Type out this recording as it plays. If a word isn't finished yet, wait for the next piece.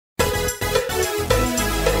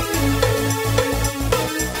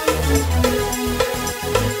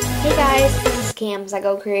Cam's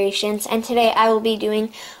Lego Creations, and today I will be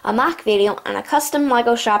doing a mock video on a custom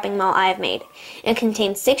Lego shopping mall I have made. It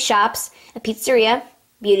contains 6 shops, a pizzeria,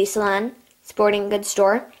 beauty salon, sporting goods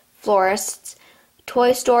store, florists,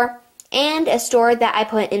 toy store, and a store that I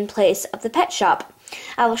put in place of the pet shop.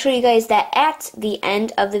 I will show you guys that at the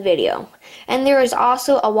end of the video. And there is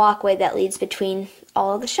also a walkway that leads between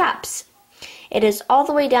all of the shops. It is all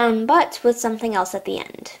the way down, but with something else at the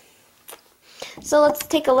end. So let's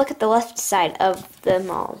take a look at the left side of the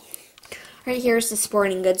mall. Right here is the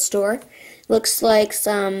sporting goods store. Looks like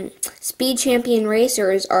some speed champion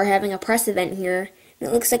racers are having a press event here. And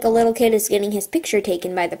it looks like a little kid is getting his picture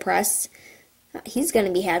taken by the press. He's going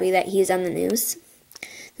to be happy that he's on the news.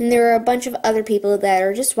 Then there are a bunch of other people that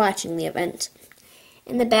are just watching the event.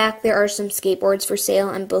 In the back there are some skateboards for sale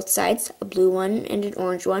on both sides, a blue one and an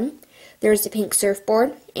orange one. There's a pink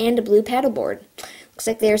surfboard and a blue paddleboard. Looks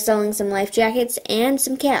like they are selling some life jackets and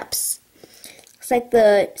some caps. Looks like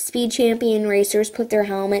the speed champion racers put their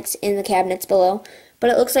helmets in the cabinets below, but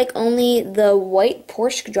it looks like only the white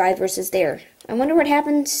Porsche drivers is there. I wonder what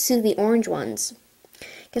happened to the orange ones.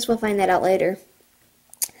 Guess we'll find that out later.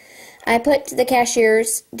 I put the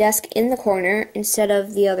cashier's desk in the corner instead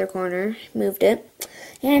of the other corner, moved it,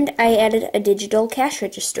 and I added a digital cash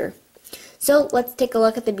register. So let's take a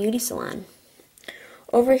look at the beauty salon.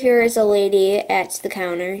 Over here is a lady at the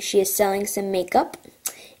counter. She is selling some makeup,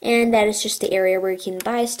 and that is just the area where you can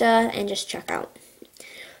buy stuff and just check out.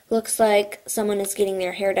 Looks like someone is getting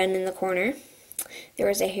their hair done in the corner. There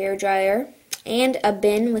is a hair dryer and a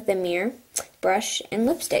bin with a mirror, brush, and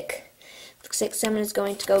lipstick. Looks like someone is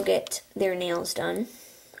going to go get their nails done.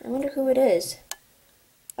 I wonder who it is.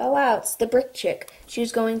 Oh wow, it's the brick chick.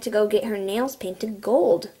 She's going to go get her nails painted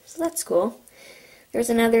gold. So that's cool. There's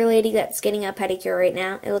another lady that's getting a pedicure right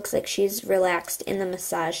now. It looks like she's relaxed in the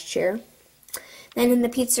massage chair. Then in the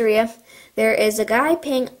pizzeria, there is a guy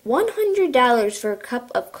paying $100 for a cup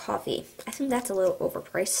of coffee. I think that's a little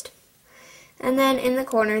overpriced. And then in the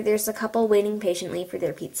corner, there's a couple waiting patiently for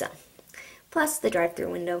their pizza. Plus the drive-thru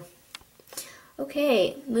window.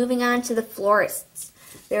 Okay, moving on to the florists.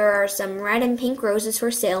 There are some red and pink roses for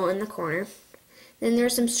sale in the corner. Then there are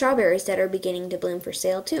some strawberries that are beginning to bloom for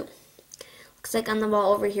sale too. Looks like on the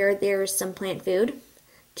wall over here there is some plant food,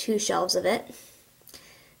 2 shelves of it.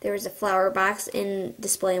 There is a flower box in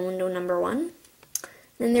display window number 1.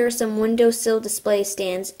 Then there are some windowsill display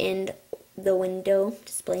stands in the window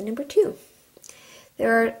display number 2.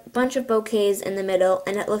 There are a bunch of bouquets in the middle,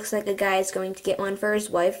 and it looks like a guy is going to get one for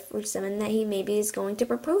his wife or someone that he maybe is going to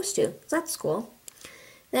propose to. So that's cool.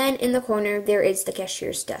 Then in the corner there is the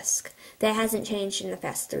cashier's desk. That hasn't changed in the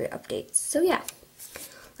past 3 updates. So yeah.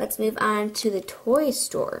 Let's move on to the toy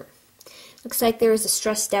store. Looks like there is a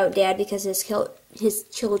stressed out dad because his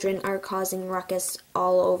children are causing ruckus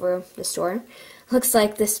all over the store. Looks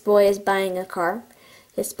like this boy is buying a car.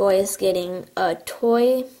 This boy is getting a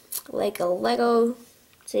toy like a Lego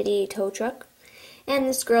City tow truck. And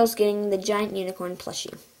this girl's getting the giant unicorn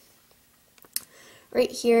plushie.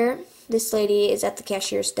 Right here, this lady is at the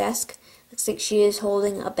cashier's desk. Looks like she is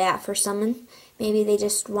holding a bat for someone. Maybe they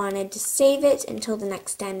just wanted to save it until the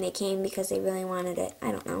next time they came because they really wanted it.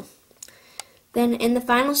 I don't know. Then in the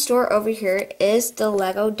final store over here is the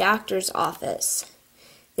Lego doctor's office.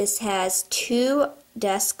 This has 2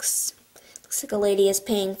 desks. Looks like a lady is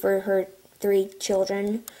paying for her 3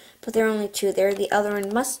 children, but there are only 2 there. The other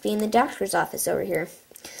one must be in the doctor's office over here.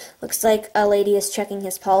 Looks like a lady is checking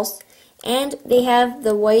his pulse. And they have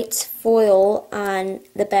the white foil on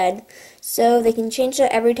the bed, so they can change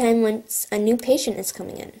it every time once a new patient is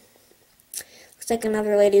coming in. Looks like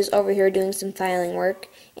another lady is over here doing some filing work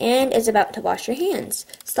and is about to wash her hands.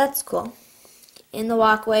 So that's cool. In the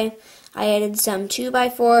walkway, I added some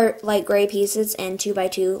 2x4 light gray pieces and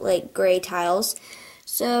 2x2 light gray tiles,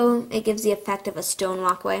 so it gives the effect of a stone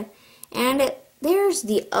walkway. And there's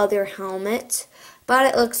the other helmet.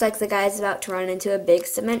 But it looks like the guy's about to run into a big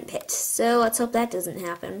cement pit. So let's hope that doesn't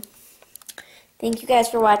happen. Thank you guys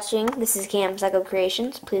for watching. This is Cam's Lego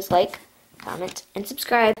Creations. Please like, comment, and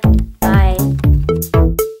subscribe.